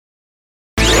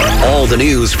All the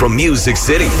news from Music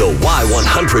City. The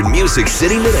Y100 Music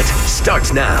City Minute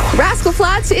starts now. Rascal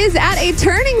Flatts is at a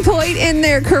turning point in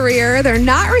their career. They're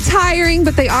not retiring,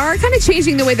 but they are kind of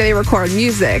changing the way that they record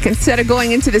music. Instead of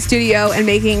going into the studio and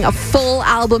making a full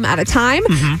album at a time,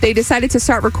 they decided to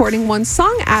start recording one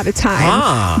song at a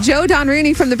time. Joe Don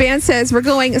Rooney from the band says, we're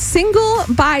going single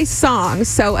by song.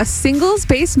 So a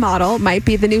singles-based model might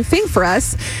be the new thing for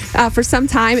us for some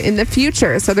time in the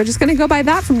future. So they're just going to go by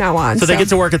that from now on. So they get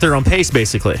to work at their own pace,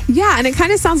 basically. Yeah, and it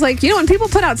kind of sounds like, when people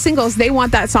put out singles, they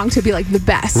want that song to be like the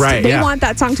best. Right, They want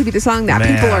that song to be the song that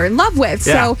people are in love with.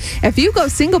 Yeah. So if you go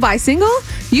single by single,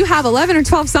 you have 11 or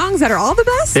 12 songs that are all the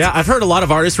best. Yeah, I've heard a lot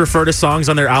of artists refer to songs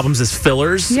on their albums as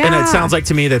fillers, and it sounds like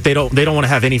to me that they don't want to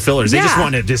have any fillers. They just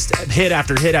want to just hit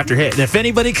after hit after hit. And if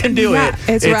anybody can do it,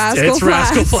 it's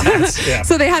Rascal Flatts. Yeah.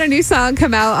 So they had a new song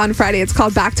come out on Friday. It's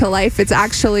called Back to Life. It's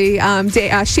actually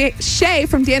Shay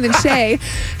from Dan and Shay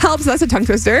helps. That's a tongue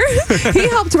twister. He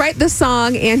helped write the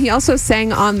song, and he also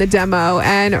sang on the demo.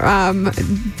 And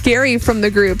Gary from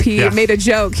the group, he made a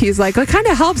joke. He's like, it kind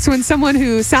of helps when someone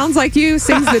who sounds like you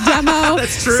sings the demo.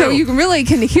 That's true. So you really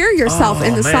can hear yourself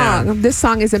in the song. This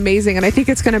song is amazing, and I think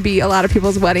it's going to be a lot of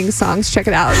people's wedding songs. Check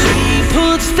it out. He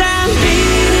puts that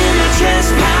beat in my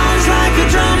chest, pounds like a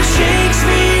drum, shakes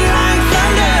me like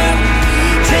thunder,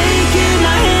 taking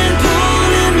my hand,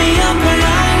 pulling me up when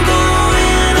I'm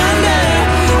going under.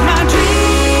 My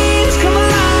dreams come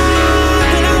alive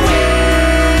when I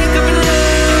wake up and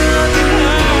look in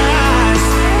her eyes.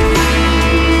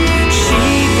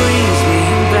 She brings me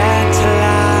back to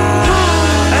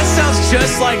life. That sounds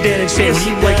just like Dan and Shay. When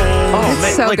you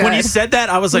when you said that,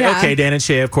 I was like, okay, Dan and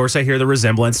Shay. Of course, I hear the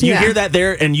resemblance. You hear that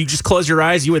there, and you just close your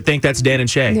eyes, you would think that's Dan and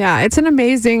Shay. Yeah, it's an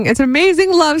amazing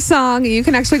love song. You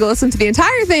can actually go listen to the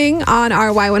entire thing on our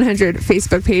Y100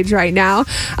 Facebook page right now.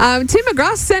 Tim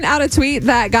McGraw sent out a tweet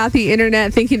that got the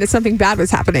internet thinking that something bad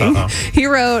was happening. He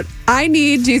wrote, I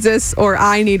need Jesus or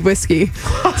I need whiskey.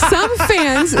 Some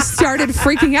fans started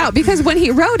freaking out because when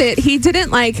he wrote it, he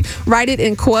didn't write it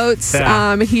in quotes.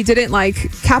 He didn't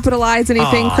capitalize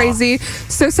anything crazy.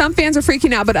 So some fans are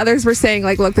freaking out, but others were saying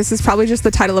look, this is probably just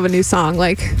the title of a new song.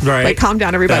 Calm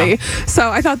down, everybody. So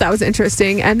I thought that was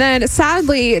interesting. And then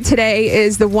sadly, today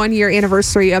is the 1-year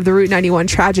anniversary of the Route 91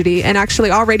 tragedy. And actually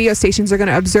all radio stations are going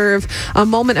to observe a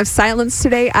moment of silence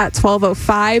today at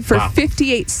 12:05 for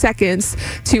 58 seconds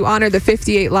to honor the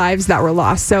 58 lives that were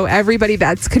lost. So everybody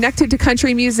that's connected to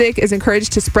country music is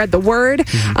encouraged to spread the word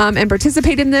and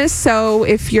participate in this. So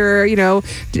if you're,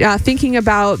 thinking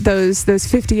about those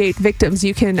 58 victims,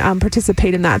 you can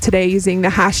participate in that today using the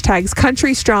hashtags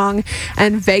Country Strong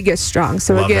and Vegas Strong.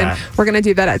 So we're going to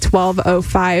do that at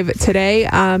 12:05 today.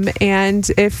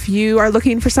 And if you are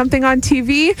looking for something on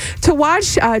TV to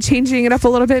watch, changing it up a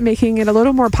little bit, making it a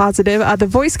little more positive, The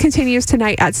Voice continues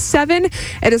tonight at 7.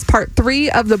 It is part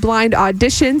 3 of the blind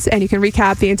auditions, and you can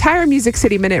recap the entire Music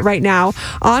City Minute right now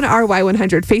on our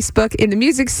Y100 Facebook in the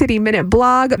Music City Minute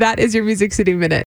blog. That is your Music City Minute.